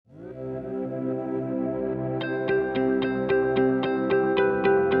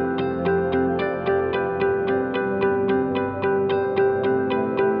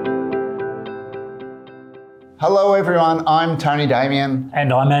Hello everyone, I'm Tony Damian.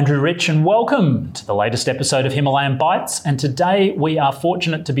 And I'm Andrew Rich, and welcome to the latest episode of Himalayan Bites. And today we are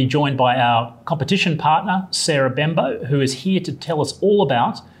fortunate to be joined by our competition partner, Sarah Benbow, who is here to tell us all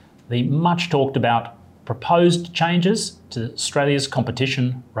about the much talked about proposed changes to Australia's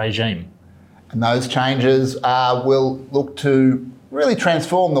competition regime. And those changes will look to really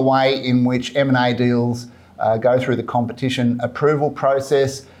transform the way in which M&A deals go through the competition approval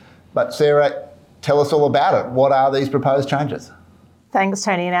process. But Sarah, tell us all about it. What are these proposed changes? Thanks,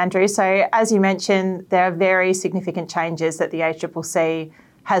 Tony and Andrew. So as you mentioned, there are very significant changes that the ACCC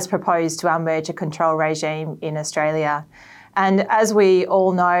has proposed to our merger control regime in Australia. And as we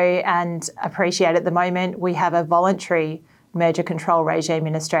all know and appreciate at the moment, we have a voluntary merger control regime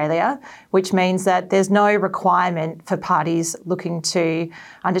in Australia, which means that there's no requirement for parties looking to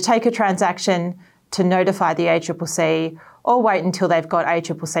undertake a transaction to notify the ACCC or wait until they've got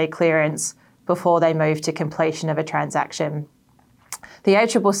ACCC clearance before they move to completion of a transaction. The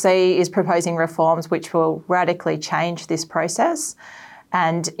ACCC is proposing reforms which will radically change this process.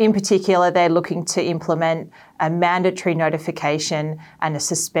 And in particular, they're looking to implement a mandatory notification and a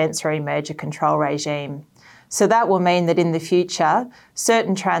suspensory merger control regime. So that will mean that in the future,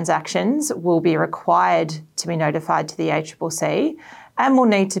 certain transactions will be required to be notified to the ACCC and will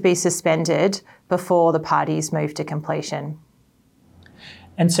need to be suspended before the parties move to completion.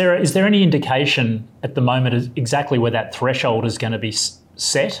 And Sarah, is there any indication at the moment of exactly where that threshold is going to be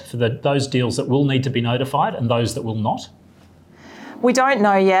set for those deals that will need to be notified and those that will not? We don't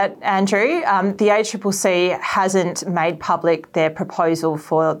know yet, Andrew. The ACCC hasn't made public their proposal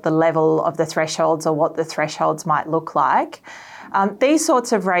for the level of the thresholds or what the thresholds might look like. These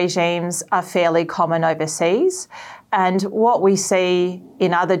sorts of regimes are fairly common overseas, and what we see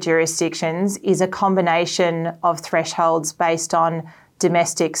in other jurisdictions is a combination of thresholds based on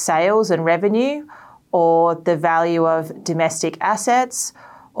domestic sales and revenue, or the value of domestic assets,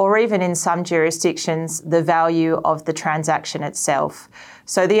 or even in some jurisdictions, the value of the transaction itself.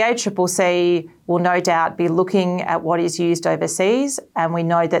 So the ACCC will no doubt be looking at what is used overseas, and we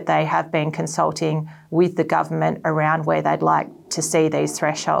know that they have been consulting with the government around where they'd like to see these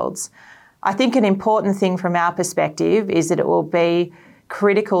thresholds. I think an important thing from our perspective is that it will be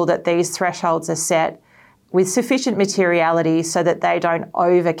critical that these thresholds are set with sufficient materiality so that they don't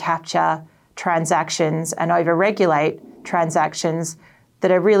over-capture transactions and over-regulate transactions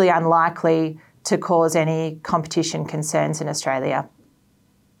that are really unlikely to cause any competition concerns in Australia.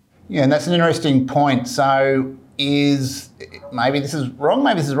 Yeah, and that's an interesting point. So maybe this is wrong,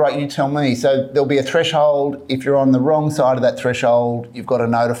 maybe this is right, you tell me. So there'll be a threshold. If you're on the wrong side of that threshold, you've got to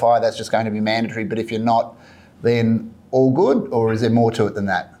notify, that's just going to be mandatory. But if you're not, then all good, or is there more to it than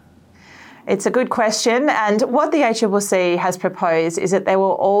that? It's a good question, and what the ACCC has proposed is that there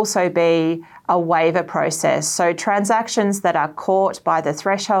will also be a waiver process. So transactions that are caught by the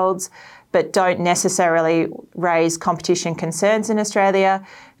thresholds but don't necessarily raise competition concerns in Australia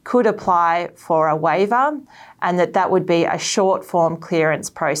could apply for a waiver, and that would be a short form clearance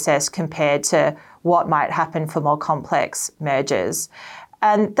process compared to what might happen for more complex mergers.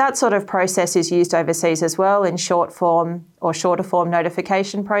 And that sort of process is used overseas as well in short form or shorter form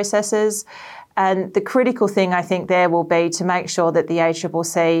notification processes. And the critical thing I think there will be to make sure that the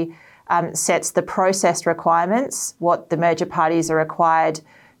ACCC sets the process requirements, what the merger parties are required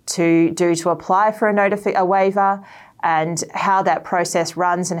to do to apply for a waiver, and how that process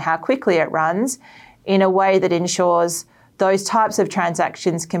runs and how quickly it runs in a way that ensures those types of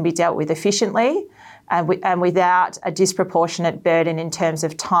transactions can be dealt with efficiently and without a disproportionate burden in terms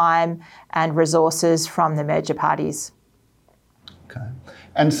of time and resources from the merger parties. Okay.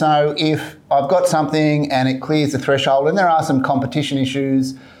 And so if I've got something and it clears the threshold and there are some competition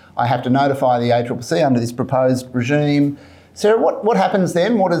issues, I have to notify the ACCC under this proposed regime. Sarah, what happens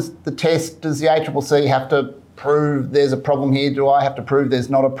then? What is the test? Does the ACCC have to prove there's a problem here? Do I have to prove there's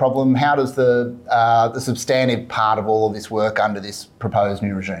not a problem? How does the substantive part of all of this work under this proposed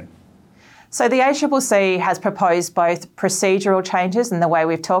new regime? So the ACCC has proposed both procedural changes in the way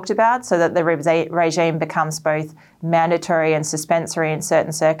we've talked about, so that the regime becomes both mandatory and suspensory in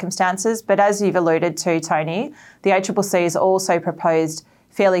certain circumstances. But as you've alluded to, Tony, the ACCC has also proposed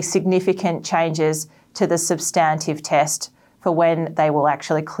fairly significant changes to the substantive test for when they will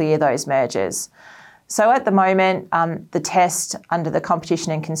actually clear those mergers. So at the moment, the test under the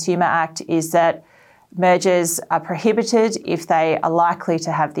Competition and Consumer Act is that mergers are prohibited if they are likely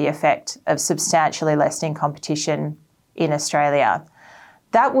to have the effect of substantially lessening competition in Australia.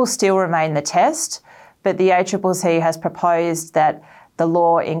 That will still remain the test, but the ACCC has proposed that the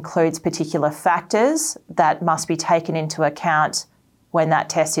law includes particular factors that must be taken into account when that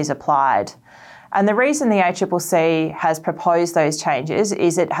test is applied. And the reason the ACCC has proposed those changes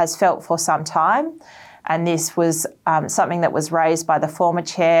is it has felt for some time, and this was something that was raised by the former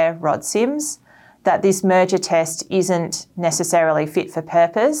chair, Rod Sims, that this merger test isn't necessarily fit for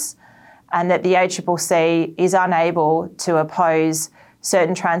purpose, and that the ACCC is unable to oppose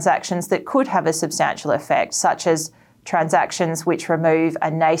certain transactions that could have a substantial effect, such as transactions which remove a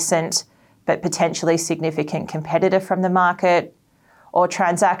nascent but potentially significant competitor from the market, or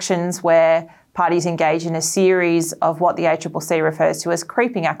transactions where parties engage in a series of what the ACCC refers to as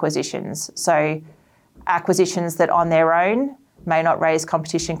creeping acquisitions. So acquisitions that on their own may not raise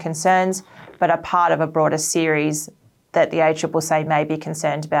competition concerns, but are part of a broader series that the ACCC may be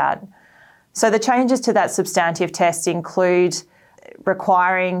concerned about. So the changes to that substantive test include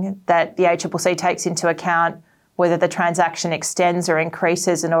requiring that the ACCC takes into account whether the transaction extends or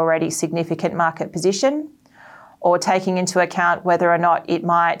increases an already significant market position, or taking into account whether or not it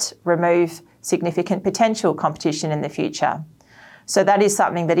might remove significant potential competition in the future. So that is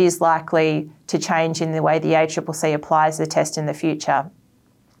something that is likely to change in the way the ACCC applies the test in the future.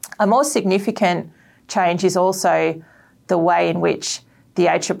 A more significant change is also the way in which the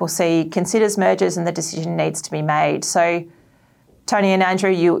ACCC considers mergers and the decision needs to be made. So, Tony and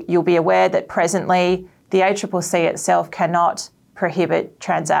Andrew, you'll be aware that presently the ACCC itself cannot prohibit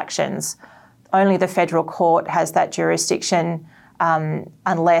transactions. Only the federal court has that jurisdiction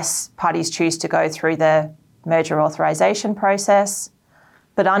unless parties choose to go through the merger authorisation process.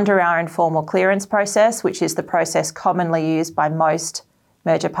 But under our informal clearance process, which is the process commonly used by most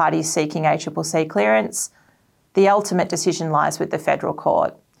merger parties seeking ACCC clearance, the ultimate decision lies with the federal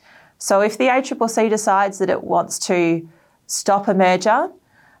court. So if the ACCC decides that it wants to stop a merger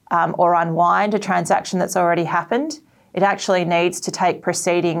or unwind a transaction that's already happened, it actually needs to take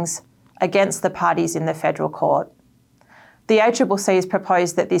proceedings against the parties in the federal court. The ACCC has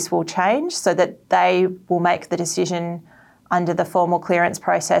proposed that this will change so that they will make the decision under the formal clearance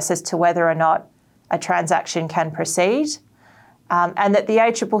process as to whether or not a transaction can proceed, and that the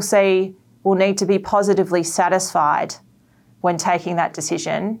ACCC will need to be positively satisfied when taking that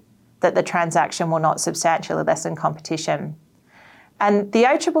decision that the transaction will not substantially lessen competition. And the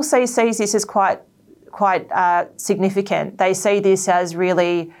ACCC sees this as quite significant. They see this as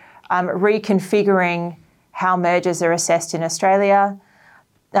really reconfiguring how mergers are assessed in Australia.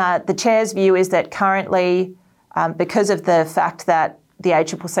 The chair's view is that currently, because of the fact that the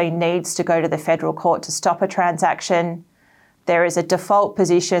ACCC needs to go to the federal court to stop a transaction, there is a default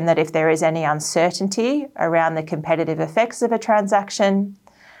position that if there is any uncertainty around the competitive effects of a transaction,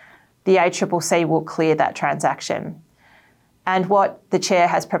 the ACCC will clear that transaction. And what the chair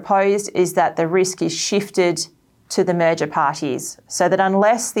has proposed is that the risk is shifted to the merger parties, so that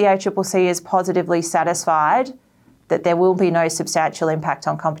unless the ACCC is positively satisfied that there will be no substantial impact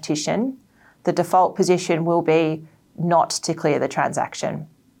on competition, the default position will be not to clear the transaction.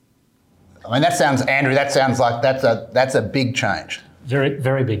 I mean, Andrew, that sounds like that's a big change. Very,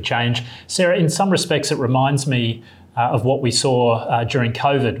 very big change. Sarah, in some respects it reminds me of what we saw during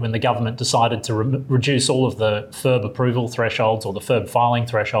COVID when the government decided to reduce all of the FIRB approval thresholds or the FIRB filing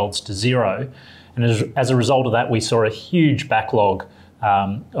thresholds to zero. And as a result of that, we saw a huge backlog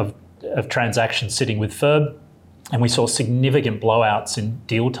of transactions sitting with FIRB, and we saw significant blowouts in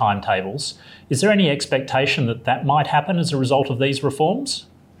deal timetables. Is there any expectation that that might happen as a result of these reforms?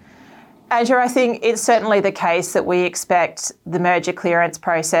 Andrew, I think it's certainly the case that we expect the merger clearance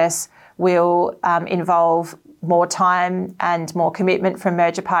process will involve more time and more commitment from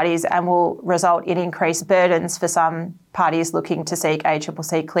merger parties and will result in increased burdens for some parties looking to seek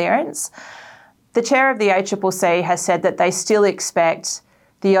ACCC clearance. The chair of the ACCC has said that they still expect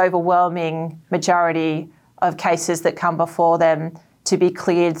the overwhelming majority of cases that come before them to be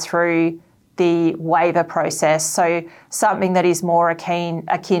cleared through the waiver process, so something that is more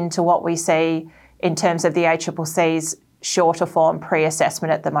akin to what we see in terms of the ACCC's shorter form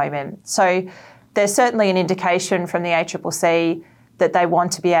pre-assessment at the moment. So there's certainly an indication from the ACCC that they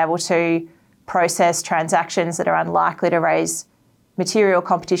want to be able to process transactions that are unlikely to raise material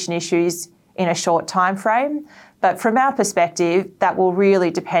competition issues in a short time frame. But from our perspective, that will really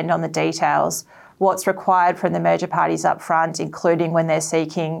depend on the details. What's required from the merger parties up front, including when they're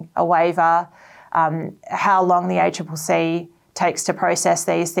seeking a waiver, how long the ACCC takes to process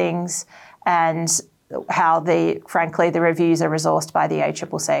these things, and how frankly the reviews are resourced by the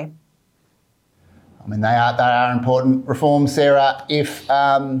ACCC. I mean, they are important reforms, Sarah. If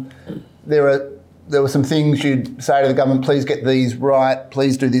there were some things you'd say to the government, please get these right,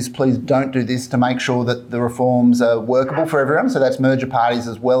 please do this, please don't do this, to make sure that the reforms are workable for everyone, so that's merger parties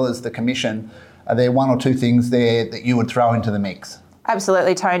as well as the Commission. Are there one or two things there that you would throw into the mix?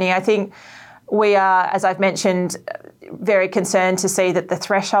 Absolutely, Tony. I think We are, as I've mentioned, very concerned to see that the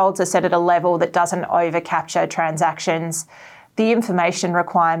thresholds are set at a level that doesn't over-capture transactions. The information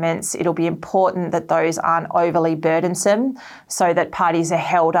requirements, it'll be important that those aren't overly burdensome so that parties are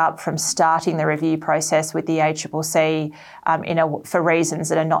held up from starting the review process with the ACCC for reasons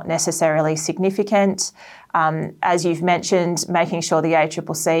that are not necessarily significant. As you've mentioned, making sure the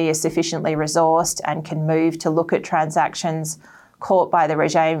ACCC is sufficiently resourced and can move to look at transactions caught by the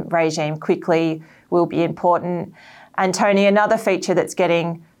regime quickly will be important. And Tony, another feature that's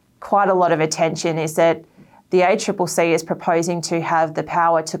getting quite a lot of attention is that the ACCC is proposing to have the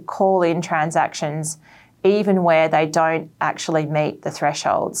power to call in transactions even where they don't actually meet the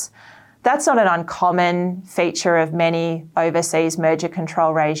thresholds. That's not an uncommon feature of many overseas merger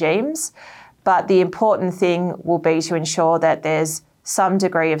control regimes, but the important thing will be to ensure that there's some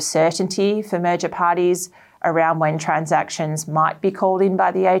degree of certainty for merger parties around when transactions might be called in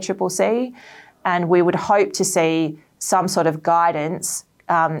by the ACCC, and we would hope to see some sort of guidance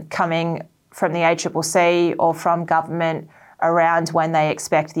coming from the ACCC or from government around when they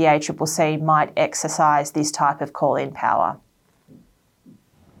expect the ACCC might exercise this type of call-in power.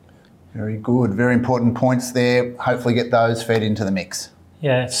 Very good. Very important points there. Hopefully get those fed into the mix.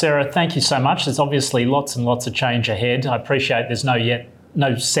 Yeah, Sarah, thank you so much. There's obviously lots and lots of change ahead. I appreciate there's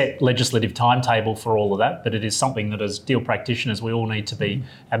no set legislative timetable for all of that, but it is something that as deal practitioners we all need to be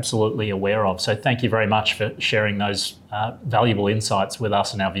absolutely aware of. So thank you very much for sharing those valuable insights with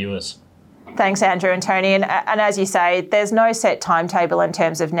us and our viewers. Thanks, Andrew and Tony. And as you say, there's no set timetable in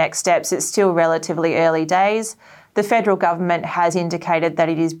terms of next steps. It's still relatively early days. The federal government has indicated that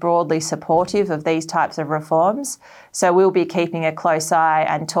it is broadly supportive of these types of reforms. So we'll be keeping a close eye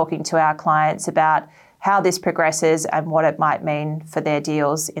and talking to our clients about how this progresses and what it might mean for their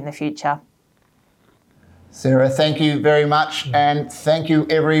deals in the future. Sarah, thank you very much, and thank you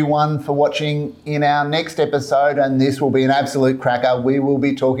everyone for watching in our next episode, and this will be an absolute cracker. We will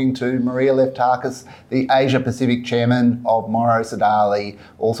be talking to Maria Leftakis, the Asia Pacific Chairman of Morrow Sodali,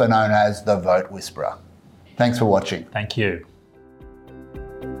 also known as the Vote Whisperer. Thanks for watching. Thank you.